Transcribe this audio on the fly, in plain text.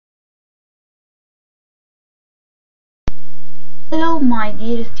Hello my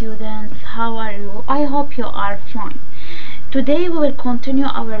dear students, how are you? I hope you are fine. Today we will continue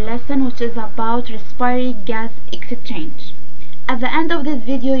our lesson which is about respiratory gas exchange. At the end of this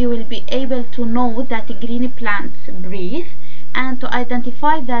video you will be able to know that green plants breathe and to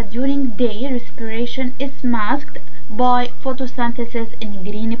identify that during day respiration is masked by photosynthesis in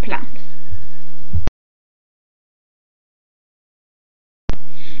green plants.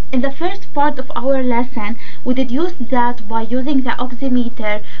 In the first part of our lesson, we deduced that by using the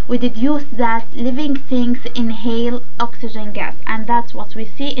oximeter, we deduced that living things inhale oxygen gas, and that's what we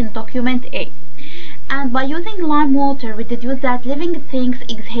see in document A. And by using lime water, we deduced that living things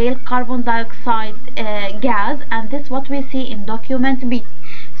exhale carbon dioxide gas, and this is what we see in document B.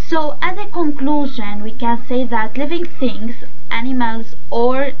 So as a conclusion, we can say that living things, animals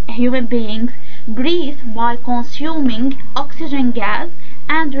or human beings, breathe by consuming oxygen gas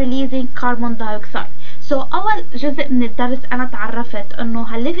and releasing carbon dioxide. So أول جزء من الدرس أنا تعرفت إنه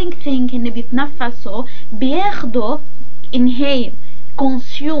هالليفينج ثينج اللي بيتنفسوا بياخدوا inhale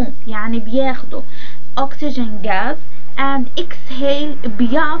consume يعني بياخدوا oxygen gas and exhale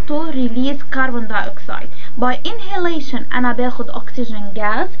بيعطوا release carbon dioxide. By inhalation أنا باخد oxygen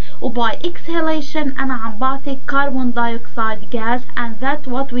gas و by exhalation أنا عم بعطي carbon dioxide gas, and that's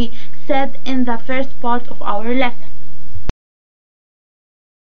what we said in the first part of our lesson.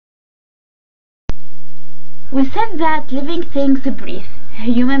 We said that living things breathe,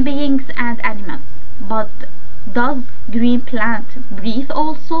 human beings and animals, but does green plant breathe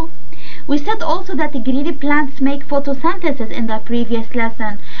also? We said also that green plants make photosynthesis in the previous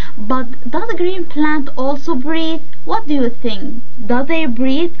lesson, but does green plant also breathe? What do you think? Do they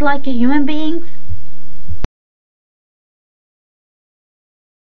breathe like human beings?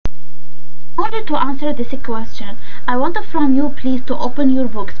 In order to answer this question, I want from you please to open your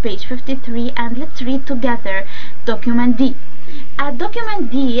books, page 53, and let's read together document D. At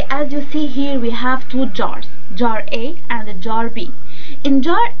document D, as you see here, we have two jars, jar A and jar B. In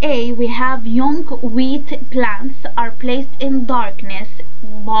jar A, we have young wheat plants are placed in darkness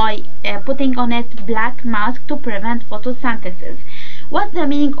by putting on it black mask to prevent photosynthesis. What's the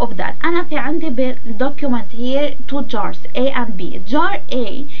meaning of that? أنا في عندي بالdocument here two jars A and B. jar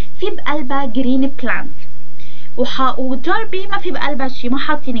A في بقلبها green plant وجار B ما في بقلبها شي، ما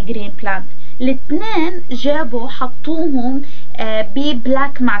حاطين green plant. الاثنين جابوا حطوهم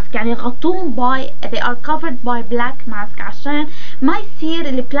ببلاك ماسك، يعني غطوهم they are covered by black mask عشان ما يصير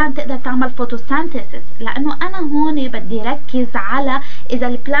البلانت تقدر تعمل فوتوسينثيسيس، لانه انا هون بدي ركز على اذا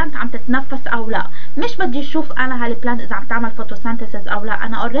البلانت عم تتنفس او لا، مش بدي اشوف انا هالبلانت اذا عم تعمل فوتوسينثيسيس او لا.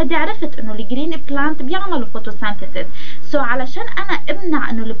 انا اوريدي عرفت انه الجرين بلانت بيعملوا فوتوسينثيسيس، سو علشان انا امنع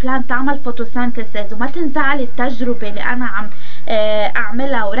انه البلانت تعمل فوتوسينثيسيس وما تنزعل التجربه اللي انا عم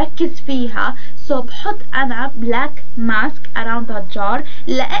اعملها وركز فيها، سو بحط انا بلاك ماسك around the jar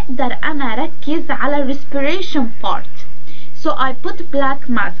لاقدر انا ركز على respiration part. So I put black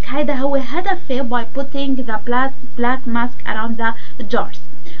mask. هيدا هو هدفي by putting the black mask around the jars.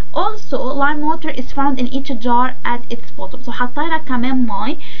 Also lime water is found in each jar at its bottom. So حطينا كمان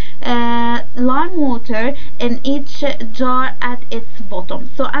مي lime water in each jar at its bottom.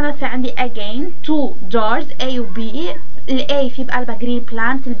 So أنا في عندي again two jars A و B. ال A في بقلبها green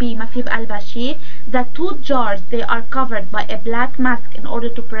plant, ال B ما في بقلبها شي. The two jars they are covered by a black mask in order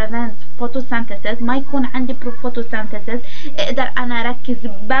to prevent photosynthesis. ما يكون عندي photosynthesis، اقدر انا اركز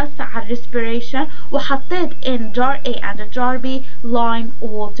بس على respiration، وحطيت in jar A and jar B lime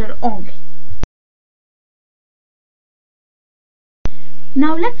water only.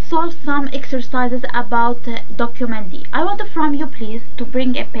 Now let's solve some exercises about document D. I want from you please to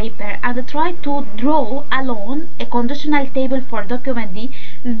bring a paper and try to draw alone a conditional table for document D,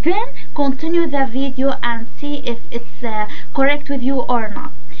 then continue the video and see if it's correct with you or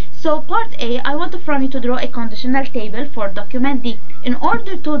not. So part A, I want from you to draw a conditional table for document D. In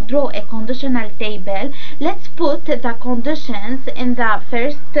order to draw a conditional table, let's put the conditions in the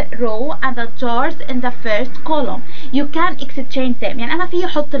first row and the jars in the first column. You can exchange them. يعني أنا فيي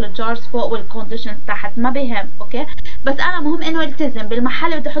أحط الجارز فوق والconditions تحت، ما بهم، أوكي؟ بس أنا مهم إنه التزم بالمحل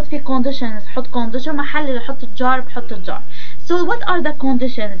اللي بدي أحط فيه conditions حط condition، محل اللي أحط الجار بحط الجار. So what are the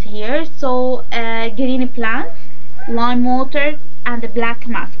conditions here? So green plants, lime water, and black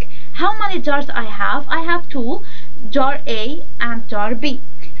mask. How many jars I have? I have two, jar A and jar B.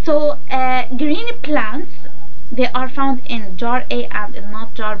 So green plants they are found in jar A and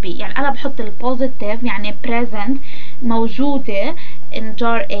not jar B. يعني أنا بحط البوزيتيف يعني present موجودة in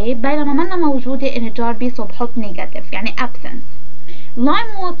jar A بينما منا موجودة in jar B، so بحط negative يعني absence.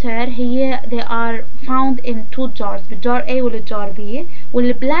 lime water هي they are found in two jars، بالجار A والجار B،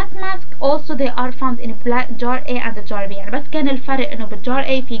 والبلاك ماسك also they are found in jar A and jar B. يعني بس كان الفرق انه بالجار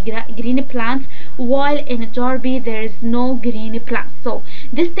A في green plants while in jar B there is no green plants. So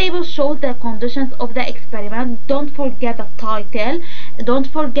this table shows the conditions of the experiment. Don't forget the title. Don't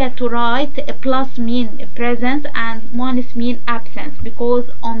forget to write plus mean presence and minus mean absence, because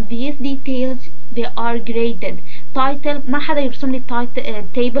on these details they are graded. title ما حدا يرسم لي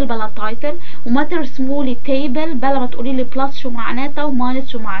table بلا title، وما ترسموا لي table بلا ما تقولي لي plus شو معناتها وماينس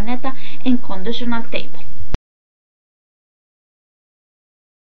شو معناتها in conditional table.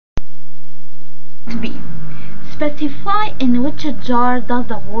 B. Specify in which jar does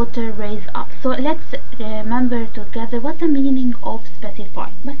the water raise up. So let's remember together what the meaning of specify.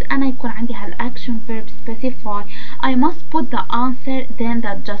 بس أنا يكون عندي هالaction verb specify I must put the answer then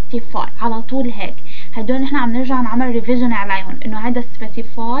the justify على طول هيك. هدول نحن عم نرجع نعمل revision عليهم، إنه هذا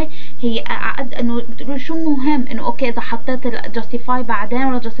specify هي عقد إنه بتقولوا شو المهم، إنه أوكي إذا حطيت justify بعدين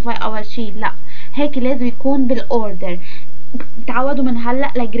ولا justify أول شيء، لا هيك لازم يكون بالorder. تعودوا من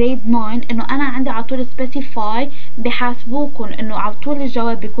هلا لجريد 9 انه انا عندي على طول specify بحاسبوكم انه على طول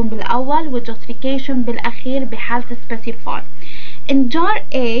الجواب بيكون بالاول والjustification بالاخير بحالة specify. In jar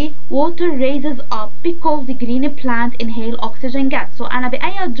A, water raises up because the green plant inhale oxygen gas. So أنا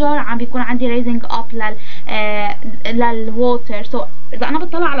بأي jar عم بيكون عندي raising up للwater. So إذا أنا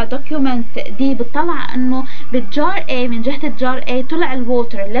بطلع على document دي بطلع إنه بالجار A من جهة الجار A طلع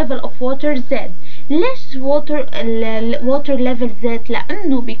الwater level of water زاد. ليش water level زاد؟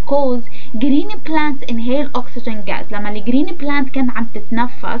 لأنه because green plants inhale oxygen gas. لما الجرين plant كان عم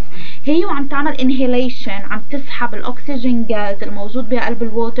تتنفس هي وعم تعمل inhalation، عم تسحب الأكسجين غاز الموجود بقلب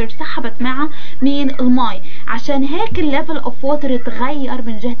الووتر، سحبت معها من المي، عشان هيك الليفل اوف ووتر تغير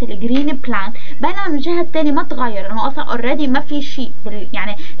من جهة الجرين بلانت، بينما من الجهة الثانية ما تغير، لأنه أصلا اوريدي ما في شيء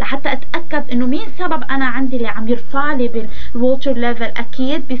يعني لحتى أتأكد إنه مين سبب أنا عندي اللي عم يرفع لي بالووتر ليفل،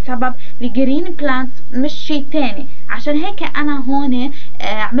 أكيد بسبب الجرين بلانت مش شيء ثاني. عشان هيك أنا هون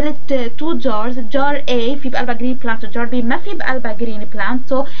عملت تو جارز، جار A في بقلبها جرين بلانت وجار B ما في بقلبها جرين بلانت.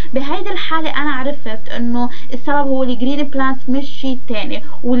 سو بهيدي الحالة أنا عرفت إنه السبب هو الجرين بلانت مش شيء تاني،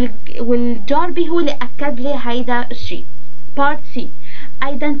 والجار B هو اللي أكد لي هيدا الشيء. Part C.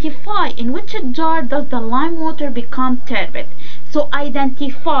 Identify in which jar does the lime water become turbid. So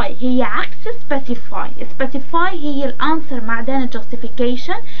identify هي عكس specify. specify هي الانسر بعدين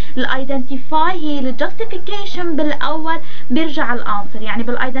justification. identify هي الjustification بالأول بيرجع الانسر. يعني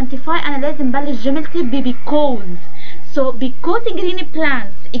بالايدنتيفاي أنا لازم بلش جملتي because. So because green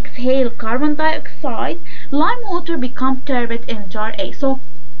plants exhale carbon dioxide, lime water become turbid in jar A. So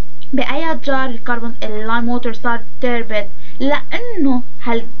بأي جار اللايم ووتر صار turbid؟ لأنه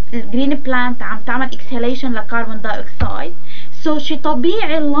الجرين بلانت عم تعمل exhalation لكربون دايوكسيد. So شي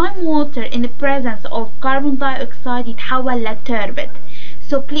طبيعي اللايم ووتر in the presence of carbon dioxide يتحول لturbid.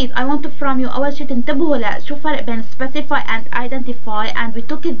 So please I want to from you أول شي تنتبهوا لشو فرق بين specify and identify, and we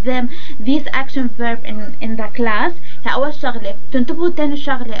took them this action verb in the class. هي أول شغلة. تنتبهوا تاني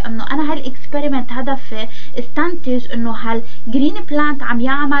شغلة إنه أنا هالإكسبيرمنت هدفي استنتج إنه هالجرين بلانت عم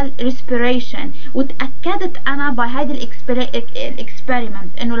يعمل respiration، وتأكدت أنا بهيدي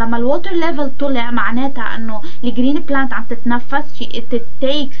الإكسبيرمنت إنه لما الووتر ليفل طلع معناتها إنه الجرين بلانت عم تتنفس، it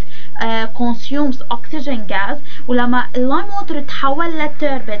takes consumes oxygen gas. ولما اللايم ووتر تحول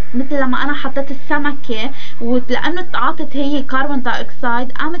لتربت مثل لما انا حطيت السمكه ولانه تعاطت هي كربون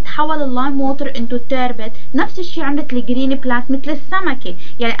دايوكسيد قام تحول اللايم ووتر انتو تربت، نفس الشيء عملت الجرين بلانت مثل السمكه.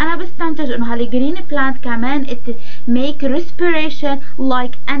 يعني انا بستنتج انه هالجرين بلانت كمان it make respiration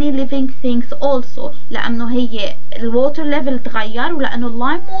like any living things also، لانه هي الووتر ليفل تغير ولانه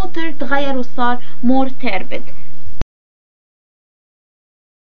اللايم ووتر تغير وصار more turbid.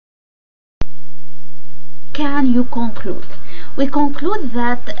 Can you conclude? We conclude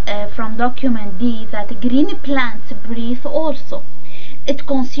that from document D that green plants breathe also. It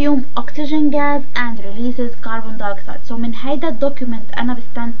consumes oxygen gas and releases carbon dioxide. So من هيدا الدوكيومنت أنا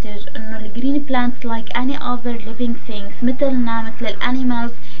بستنتج إنه الجرين plants like any other living things مثلنا مثل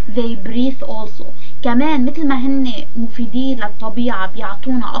الانيمالز they breathe also. كمان مثل ما هن مفيدين للطبيعة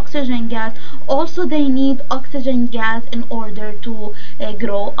بيعطونا oxygen gas, also they need oxygen gas in order to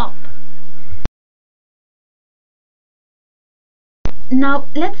grow up. Now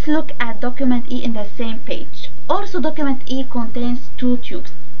let's look at document E in the same page. Also document E contains two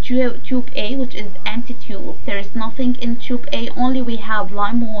tubes. Tube A, which is empty tube, there is nothing in tube A, only we have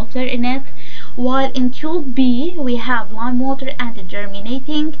lime water in it, while in tube B we have lime water and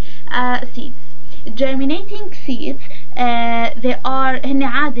germinating seeds. Germinating seeds they are هن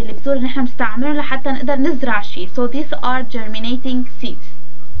عادي البذور اللي نحن بنستعملهم لحتى نقدر نزرع شيء. So these are germinating seeds.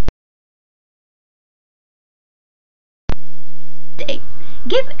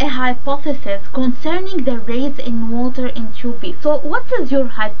 Give a hypothesis concerning the rise in water in tube B. So what is your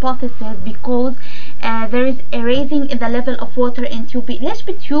hypothesis? Because there is a raising in the level of water in tube B. ليش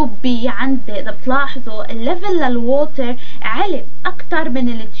بتيوب B عندي بتلاحظوا الليفل للووتر عالي أكتر من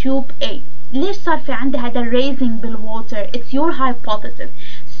التيوب A؟ ليش صار في عندي هذا raising بالwater؟ It's your hypothesis.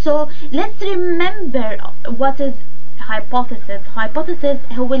 So let's remember what is hypothesis. Hypothesis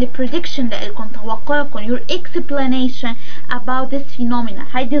هو ال prediction لإلكم، توقعكم، your explanation about this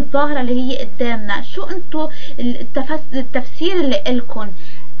phenomena. هيدي الظاهرة اللي هي قدامنا، شو انتو التفسير اللي إلكم.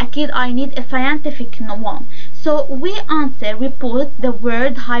 أكيد I need a scientific one. So we answer, we put the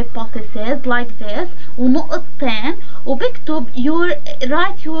word hypothesis like this ونقطتين وبكتب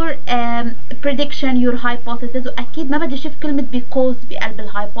write your prediction, your hypothesis. وأكيد ما بدي أشوف كلمة because بقلب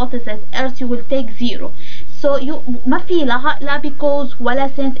الhypothesis else you will take 0. So ما في لا because ولا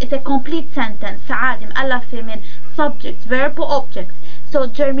since. It's a complete sentence عادي مؤلفة من subject, verb و object. So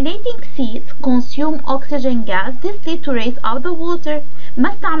germinating seeds consume oxygen gas. This leads to raise out the water.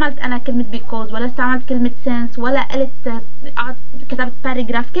 ما استعملت أنا كلمة because ولا استعملت كلمة since ولا قلت كتبت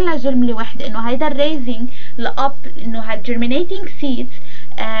paragraph، كلها جملة واحدة إنه هيدا raising لأب، إنه هال germinating seeds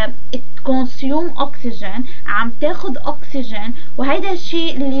it consume oxygen، عم تاخد oxygen، وهيدا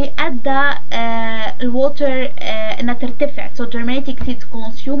الشيء اللي أدى الووتر إنها ترتفع. So germinating seeds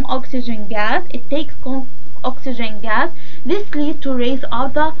consume oxygen gas. It takes oxygen gas. This leads to raise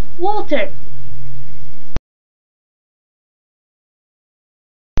out the water.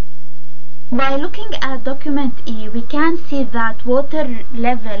 By looking at document E, we can see that water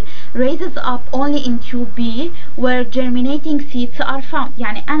level raises up only in tube B where germinating seeds are found.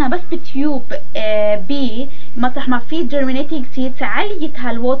 يعني أنا بس بتيوب B مطرح ما في germinating seeds عليت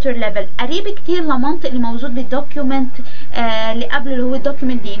هالwater level قريب كتير لمنطق اللي موجود بالدوكيومنت اللي قبل اللي هو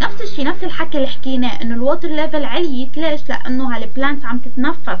الدوكيومنت دي. نفس الشيء، نفس الحكي اللي حكيناه إنه الwater level عليت. ليش؟ لأنه هالبلانتس عم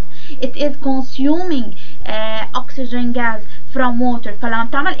تتنفس. It is consuming oxygen gas from water. فلما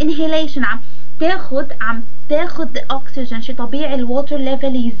بتعمل inhalation عم تاخد oxygen، شيء طبيعي الwater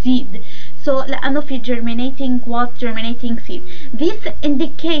level يزيد. So لأنه في germinating seed. This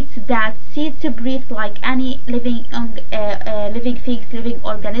indicates that seeds breathe like any living things, living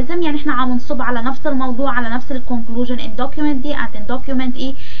organism. يعني احنا عم نصب على نفس الموضوع، على نفس conclusion in document D and in document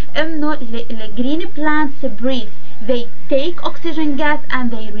E إنه green plants breathe. They take oxygen gas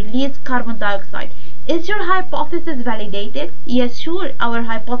and they release carbon dioxide. Is your hypothesis validated? Yes, sure, our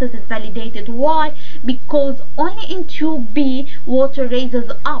hypothesis validated. Why? Because only in tube B water raises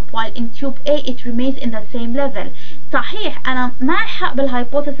up while in tube A it remains in the same level. صحيح أنا معي حق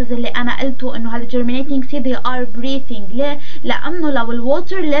بالhypothesis اللي أنا قلته إنه هال germinating seed they are breathing. ليه؟ لأنه لو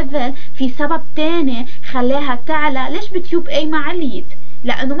الwater level في سبب تاني خلاها تعلى، ليش بتيوب A ما عليت؟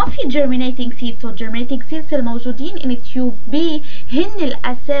 لأنه ما في germinating seeds. So germinating seeds الموجودين in tube B هن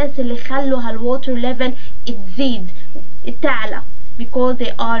الأساس اللي خلوا هالwater level تزيد تعلى because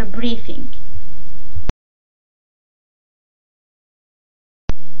they are breathing.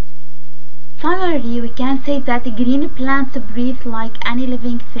 Finally, we can say that green plants breathe like any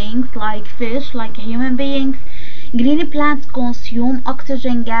living things, like fish, like human beings. Green plants consume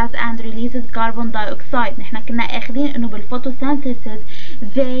oxygen gas and releases carbon dioxide. نحنا كنا اخذين انه بالphotosynthesis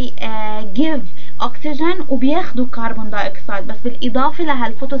they give oxygen وبياخدوا carbon dioxide، بس بالاضافة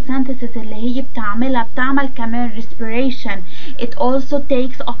لهالphotosynthesis اللي هي بتعمل كمان respiration. It also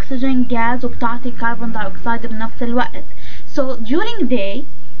takes oxygen gas وبتعطي carbon dioxide بنفس الوقت. So during day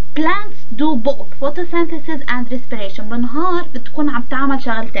plants do both photosynthesis and respiration. بالنهار بتكون عم تعمل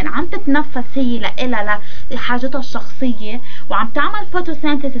شغلتين، عم تتنفس هي لحاجتها الشخصية، وعم تعمل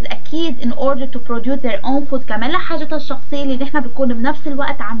photosynthesis أكيد in order to produce their own food كمان لحاجتها الشخصية اللي نحن بنكون بنفس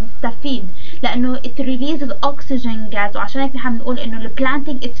الوقت عم نستفيد لأنه it releases oxygen gas. وعشان هيك نحن بنقول إنه ال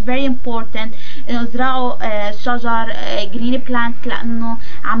planting it's very important إنه زرعوا شجر green plants لأنه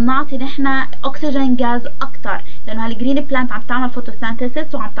عم نعطي نحن oxygen gas أكتر، لأنه هالجرين بلانت عم تعمل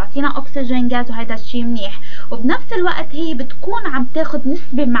photosynthesis وعم تعطينا oxygen gas وهيدا الشيء منيح. وبنفس الوقت هي بتكون عم تاخد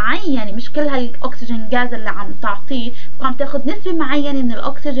نسبة معينة، مش كل هالاكسجين جاز اللي عم تعطيه، عم تاخد نسبة معينة من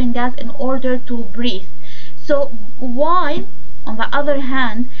الاكسجين جاز in order to breathe. So while on the other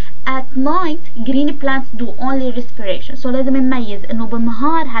hand at night green plants do only respiration. So لازم نميز انه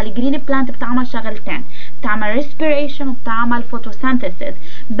بالنهار هالجرين بلانت بتعمل شغلتين، بتعمل respiration وبتعمل photosynthesis،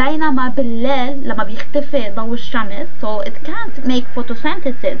 بينما بالليل لما بيختفي ضوء الشمس so it can't make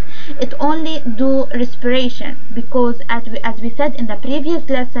photosynthesis, it only do respiration because as we said in the previous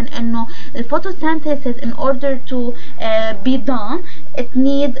lesson انه photosynthesis in order to be done it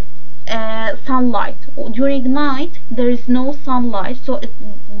needs sunlight. During night there is no sunlight so it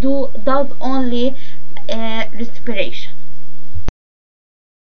does only respiration.